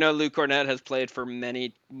Cornett. Did you know Luke Cornett has played for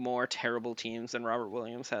many more terrible teams than Robert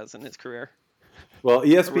Williams has in his career? Well,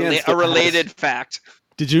 ESPN a related fact.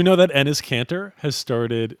 Did you know that Enes Kanter has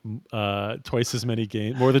started more than twice as many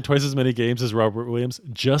games as Robert Williams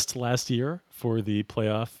just last year for the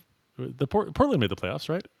playoff? Portland made the playoffs,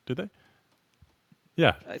 right? Did they?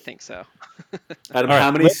 Yeah, I think so. Adam,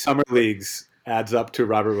 how many summer leagues adds up to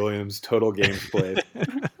Robert Williams' total games played?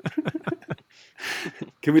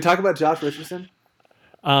 Can we talk about Josh Richardson?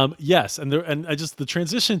 Yes, and I just the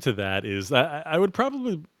transition to that is that I would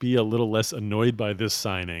probably be a little less annoyed by this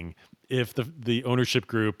signing if the ownership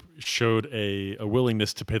group showed a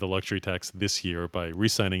willingness to pay the luxury tax this year by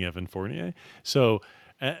re-signing Evan Fournier. So.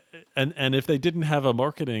 And if they didn't have a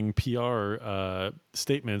marketing PR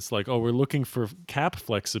statements like, oh, we're looking for cap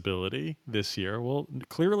flexibility this year, well,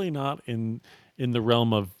 clearly not in the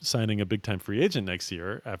realm of signing a big time free agent next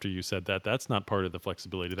year. After you said that, that's not part of the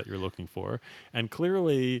flexibility that you're looking for, and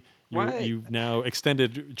clearly Why? you've now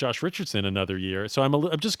extended Josh Richardson another year. So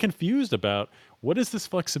I'm just confused about what is this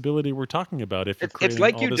flexibility we're talking about if you're It's creating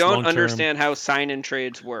like all you this don't long term. understand how sign and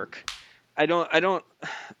trades work. I don't,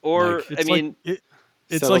 or Mike, I It's like mean,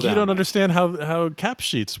 it's settle like you down, don't Mike. understand how cap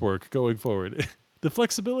sheets work going forward. The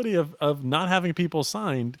flexibility of not having people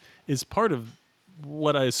signed is part of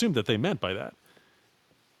what I assumed that they meant by that.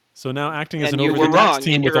 So now acting as and an you over the were tax wrong in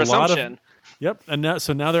team with your a lot of assumption. yep, and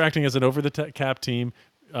now they're acting as an over the cap team,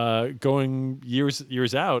 going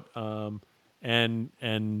years out, and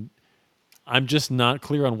I'm just not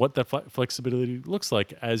clear on what that flexibility looks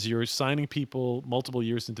like as you're signing people multiple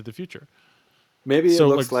years into the future. Maybe it So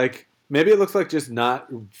like looks like maybe it looks like just not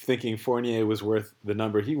thinking Fournier was worth the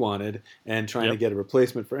number he wanted and trying to yep get a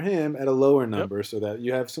replacement for him at a lower yep. number so that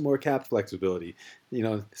you have some more cap flexibility.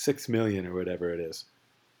 6 million or whatever it is.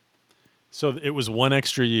 So it was one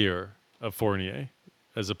extra year of Fournier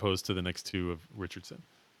as opposed to the next two of Richardson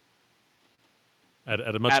at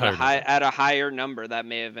a much higher number. At a higher number that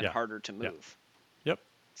may have been Yeah. harder to Yeah. move. Yep.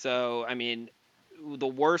 So I mean, the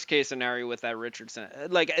worst case scenario with that Richardson,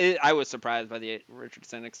 I was surprised by the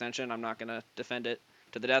Richardson extension. I'm not going to defend it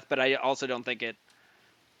to the death, but I also don't think it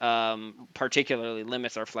particularly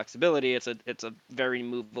limits our flexibility. It's a very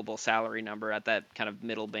movable salary number at that kind of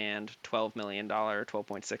middle band, $12 million,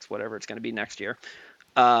 12.6, whatever it's going to be next year.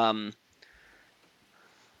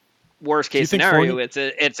 Worst Do you case think scenario,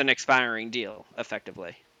 Fournier it's an expiring deal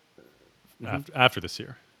effectively after this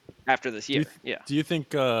year? after this Do you year. Yeah. do you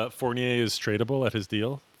think Fournier is tradable at his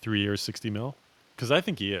deal, 3 years, 60 mil? Because I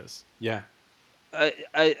think he is. Yeah.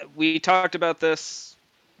 We talked about this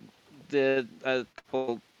a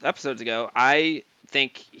couple episodes ago. I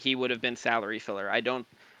think he would have been salary filler.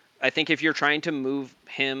 I think if you're trying to move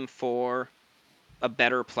him for a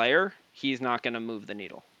better player, he's not going to move the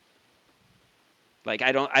needle. Like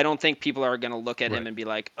I don't think people are going to look at him Right. and be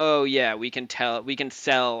like, "Oh yeah, we can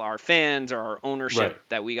sell our fans or our ownership Right.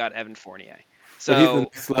 that we got Evan Fournier." But he's the So,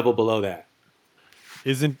 next level below that.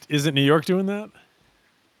 Isn't New York doing that?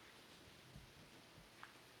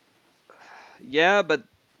 yeah, but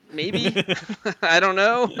maybe I don't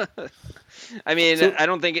know. I mean, So I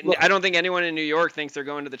don't think look, I don't think anyone in New York thinks they're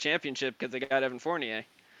going to the championship because they got Evan Fournier.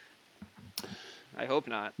 I hope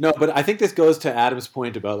not. no, but I think this goes to Adam's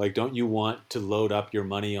point about like, don't you want to load up your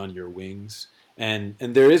money on your wings? And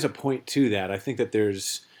there is a point to that. I think that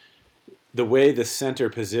there's the way the center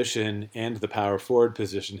position and the power forward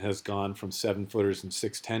position has gone from 7-footers and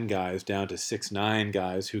 6'10" guys down to 6'9"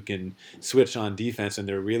 guys who can switch on defense, and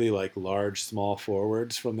they're really like large, small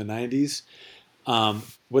forwards from the 90s.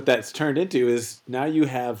 What that's turned into is now you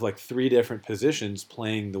have like 3 different positions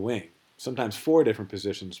playing the wing, sometimes 4 different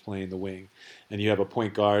positions playing the wing, and you have a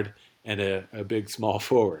point guard and a big small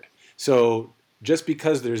forward. So just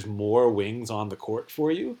because there's more wings on the court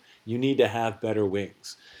for you, you need to have better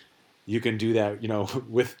wings. You can do that,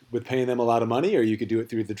 with paying them a lot of money, or you could do it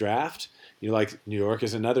through the draft. Like New York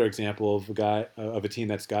is another example of a team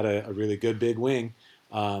that's got a really good big wing,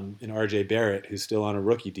 in R.J. Barrett, who's still on a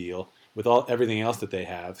rookie deal with everything else that they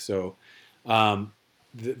have. So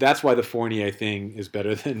that's why the Fournier thing is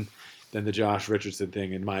better than the Josh Richardson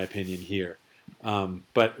thing, in my opinion. Here,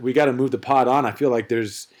 but we got to move the pod on. I feel like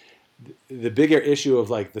there's the bigger issue of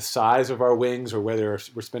like the size of our wings or whether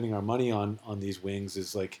we're spending our money on these wings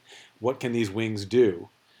is like, what can these wings do?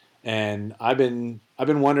 And I've been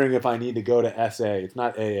wondering if I need to go to SA. It's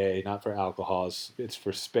not AA, not for alcohols. It's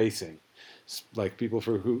for spacing, like people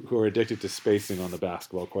who are addicted to spacing on the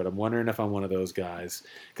basketball court. I'm wondering if I'm one of those guys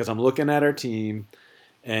because I'm looking at our team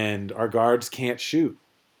and our guards can't shoot.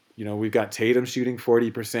 We've got Tatum shooting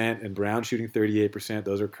 40% and Brown shooting 38%.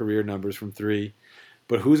 Those are career numbers from 3.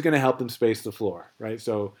 But who's going to help them space the floor, right?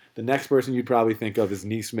 So the next person you'd probably think of is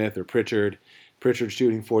Nesmith or Pritchard. Pritchard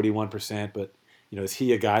shooting 41%, but is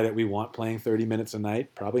he a guy that we want playing 30 minutes a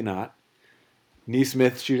night? Probably not.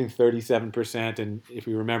 Nesmith shooting 37%, and if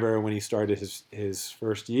we remember when he started his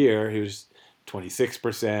first year, he was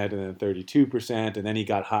 26% and then 32%, and then he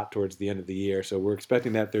got hot towards the end of the year. So we're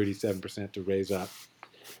expecting that 37% to raise up.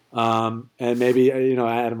 And maybe,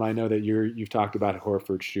 Adam, I know that you've talked about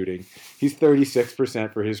Horford shooting. He's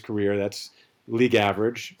 36% for his career. That's league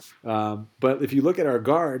average. But if you look at our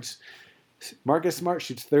guards, Marcus Smart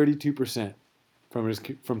shoots 32%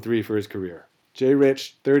 from three for his career. Jay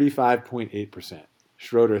Rich, 35.8%.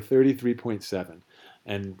 Schroeder, 33.7%.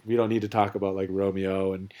 And we don't need to talk about like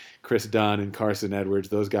Romeo and Chris Dunn and Carson Edwards.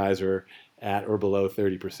 Those guys are at or below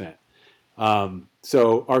 30%.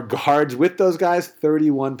 So our guards with those guys,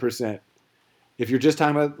 31%. If you're just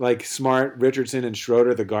talking about like Smart, Richardson, and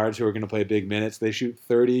Schroeder, the guards who are going to play big minutes, they shoot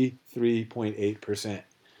 33.8%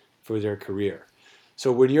 for their career.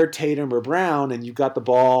 So when you're Tatum or Brown and you've got the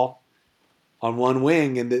ball on one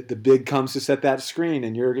wing and the big comes to set that screen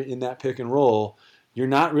and you're in that pick and roll, you're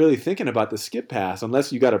not really thinking about the skip pass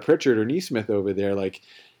unless you got a Pritchard or Neesmith over there. Like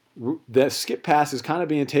that skip pass is kind of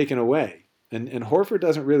being taken away. And Horford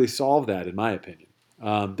doesn't really solve that, in my opinion.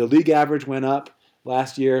 The league average went up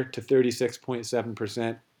last year to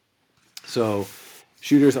 36.7%. So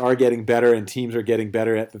shooters are getting better and teams are getting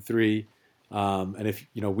better at the three. And if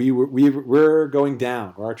we're going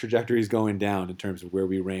down, or our trajectory is going down in terms of where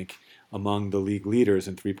we rank among the league leaders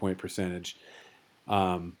in 3-point percentage.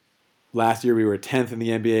 Last year we were 10th in the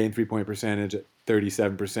NBA in 3-point percentage at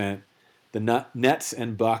 37%. The Nets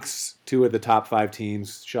and Bucks, two of the top 5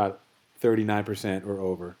 teams, shot 39% or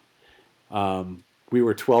over. We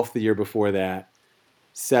were 12th the year before that,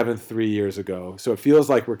 7th 3 years ago. So it feels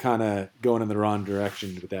like we're kind of going in the wrong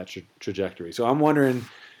direction with that trajectory. So I'm wondering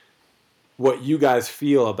what you guys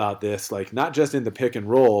feel about this, like not just in the pick and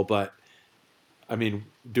roll, but I mean,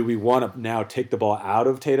 do we want to now take the ball out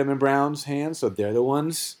of Tatum and Brown's hands so they're the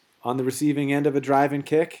ones on the receiving end of a drive and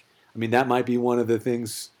kick? I mean, that might be one of the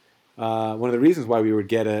things, one of the reasons why we would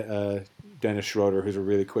get a Dennis Schroeder, who's a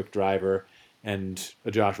really quick driver, and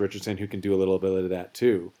a Josh Richardson who can do a little bit of that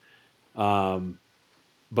too.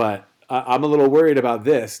 But I'm a little worried about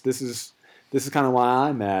this. This is kind of why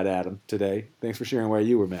I'm mad at him today. Thanks for sharing why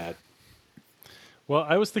you were mad. Well,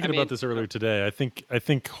 I was thinking about this earlier today. I think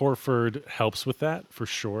Horford helps with that for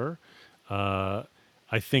sure. I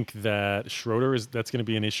think that Schroeder that's going to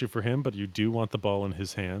be an issue for him, but you do want the ball in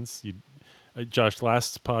his hands. Josh,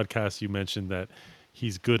 last podcast you mentioned that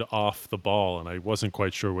he's good off the ball, and I wasn't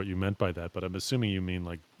quite sure what you meant by that, but I'm assuming you mean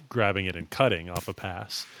like grabbing it and cutting off a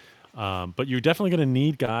pass. But you're definitely going to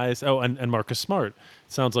need guys. Oh, and Marcus Smart.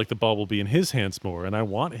 Sounds like the ball will be in his hands more, and I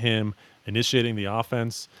want him initiating the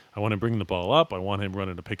offense. I want him bringing the ball up. I want him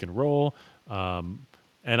running a pick and roll. And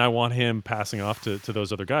I want him passing off to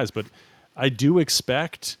those other guys. But I do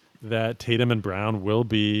expect that Tatum and Brown will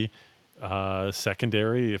be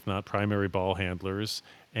secondary, if not primary ball handlers,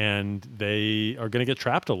 and they are going to get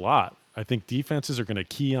trapped a lot. I think defenses are going to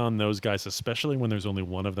key on those guys, especially when there's only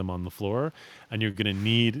one of them on the floor, and you're going to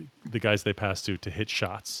need the guys they pass to hit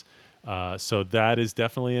shots. So that is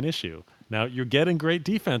definitely an issue. Now, you're getting great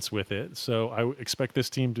defense with it, so I expect this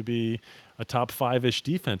team to be a top 5-ish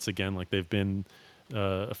defense again, like they've been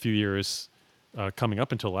a few years coming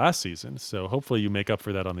up until last season. So hopefully you make up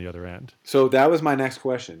for that on the other end. So that was my next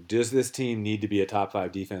question. Does this team need to be a top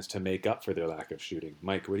 5 defense to make up for their lack of shooting?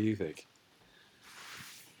 Mike, what do you think?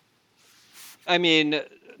 I mean,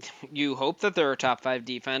 you hope that they're a top 5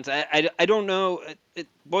 defense. I don't know. It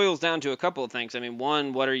boils down to a couple of things. I mean,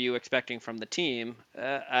 one, what are you expecting from the team?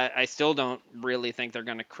 I still don't really think they're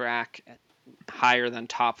going to crack higher than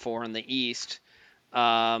top 4 in the East.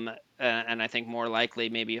 And I think more likely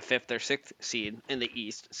maybe a 5th or 6th seed in the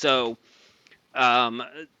East. So,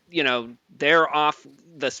 they're off.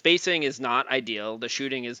 The spacing is not ideal. The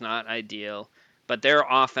shooting is not ideal. But their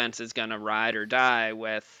offense is going to ride or die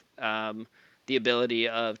with the ability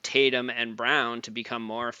of Tatum and Brown to become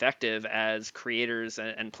more effective as creators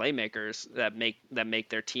and playmakers that make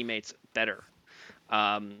their teammates better.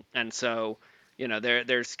 And so,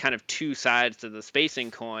 there's kind of two sides to the spacing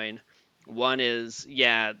coin. One is,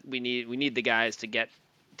 we need the guys to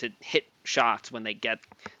hit shots when they get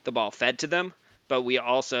the ball fed to them, but we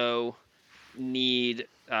also need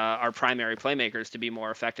our primary playmakers to be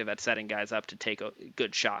more effective at setting guys up to take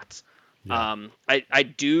good shots. Yeah. I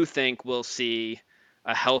do think we'll see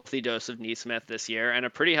a healthy dose of Neesmith this year and a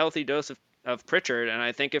pretty healthy dose of Pritchard. And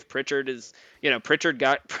I think if Pritchard Pritchard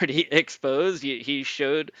got pretty exposed. He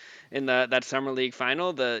showed in that summer league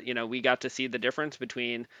final we got to see the difference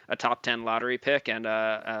between a top 10 lottery pick and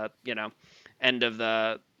end of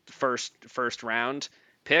the first round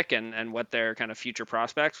pick and what their kind of future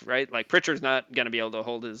prospects, right? Like Pritchard's not going to be able to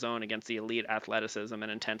hold his own against the elite athleticism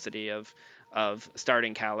and intensity of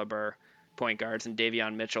starting caliber point guards, and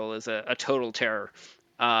Davion Mitchell is a total terror.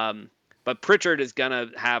 But Pritchard is going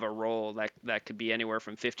to have a role that could be anywhere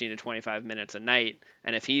from 15 to 25 minutes a night.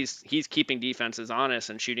 And if he's keeping defenses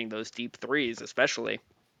honest and shooting those deep threes, especially,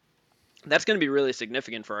 that's going to be really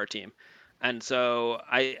significant for our team. And so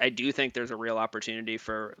I do think there's a real opportunity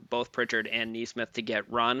for both Pritchard and Neesmith to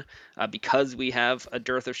get run because we have a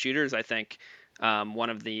dearth of shooters. I think one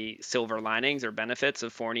of the silver linings or benefits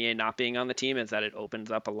of Fournier not being on the team is that it opens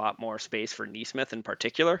up a lot more space for Neesmith in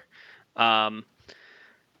particular. Um,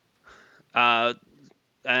 and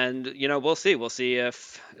we'll see. We'll see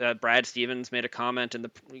if Brad Stevens made a comment in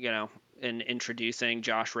in introducing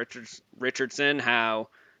Josh Richardson, how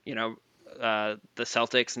the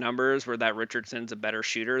Celtics numbers were that Richardson's a better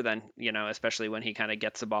shooter than especially when he kind of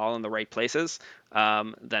gets the ball in the right places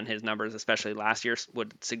than his numbers, especially last year,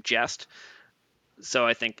 would suggest. So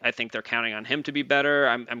I think they're counting on him to be better.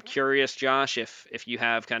 I'm curious, Josh, if you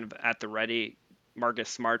have kind of at the ready Marcus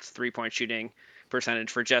Smart's 3-point shooting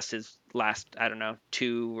percentage for just his last, I don't know,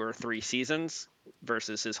 2 or 3 seasons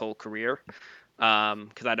versus his whole career.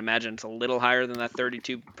 Because I'd imagine it's a little higher than that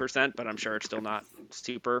 32%, but I'm sure it's still not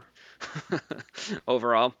super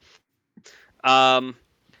overall.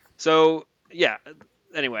 So yeah.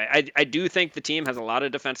 Anyway, I do think the team has a lot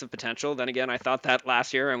of defensive potential. Then again, I thought that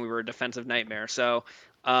last year, and we were a defensive nightmare. So,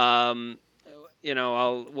 we'll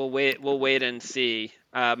wait and see.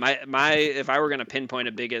 If I were going to pinpoint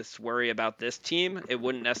a biggest worry about this team, it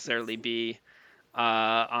wouldn't necessarily be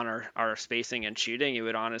on our spacing and shooting. It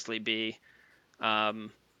would honestly be,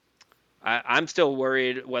 I'm still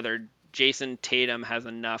worried whether Jason Tatum has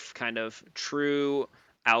enough kind of true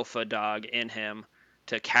alpha dog in him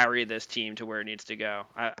to carry this team to where it needs to go.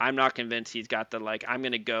 I'm not convinced he's got the I'm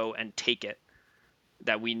going to go and take it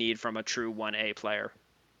that we need from a true 1A player.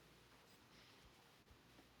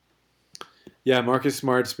 Yeah, Marcus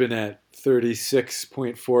Smart's been at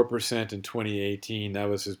 36.4% in 2018. That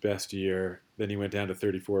was his best year. Then he went down to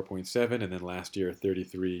 34.7, and then last year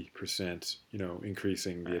 33%.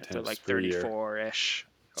 Increasing the attempts like per year. 34-ish.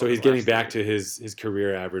 So he's getting back to his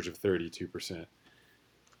career average of 32%.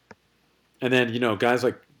 And then guys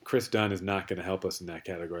like Chris Dunn is not going to help us in that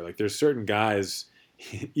category. Like there's certain guys.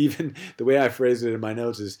 Even the way I phrased it in my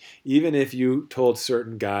notes is even if you told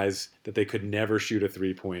certain guys that they could never shoot a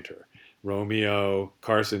 3-pointer. Romeo,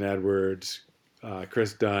 Carson Edwards,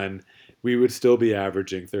 Chris Dunn, we would still be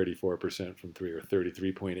averaging 34% from 3 or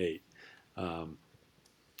 33.8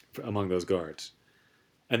 among those guards.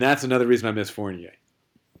 And that's another reason I miss Fournier.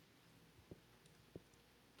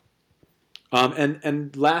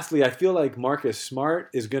 And lastly, I feel like Marcus Smart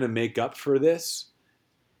is going to make up for this.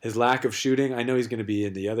 His lack of shooting, I know he's going to be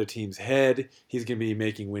in the other team's head. He's going to be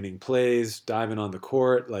making winning plays, diving on the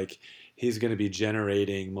court. He's going to be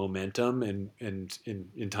generating momentum and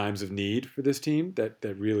in times of need for this team that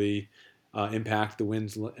really impact the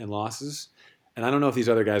wins and losses. And I don't know if these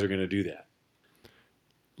other guys are going to do that.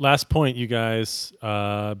 Last point, you guys.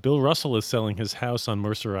 Bill Russell is selling his house on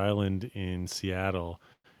Mercer Island in Seattle.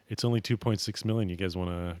 It's only $2.6 million. You guys want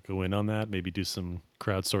to go in on that? Maybe do some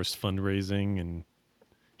crowdsourced fundraising and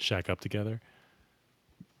shack up together?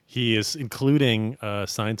 He is including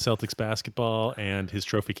signed Celtics basketball and his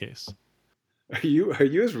trophy case. Are you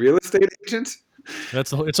his real estate agent?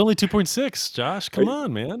 It's only 2.6, Josh. Come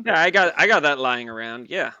on, man. Yeah, I got that lying around.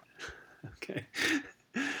 Yeah. Okay.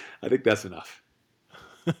 I think that's enough.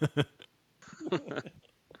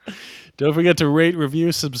 Don't forget to rate,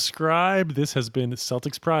 review, subscribe. This has been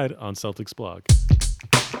Celtics Pride on Celtics Blog.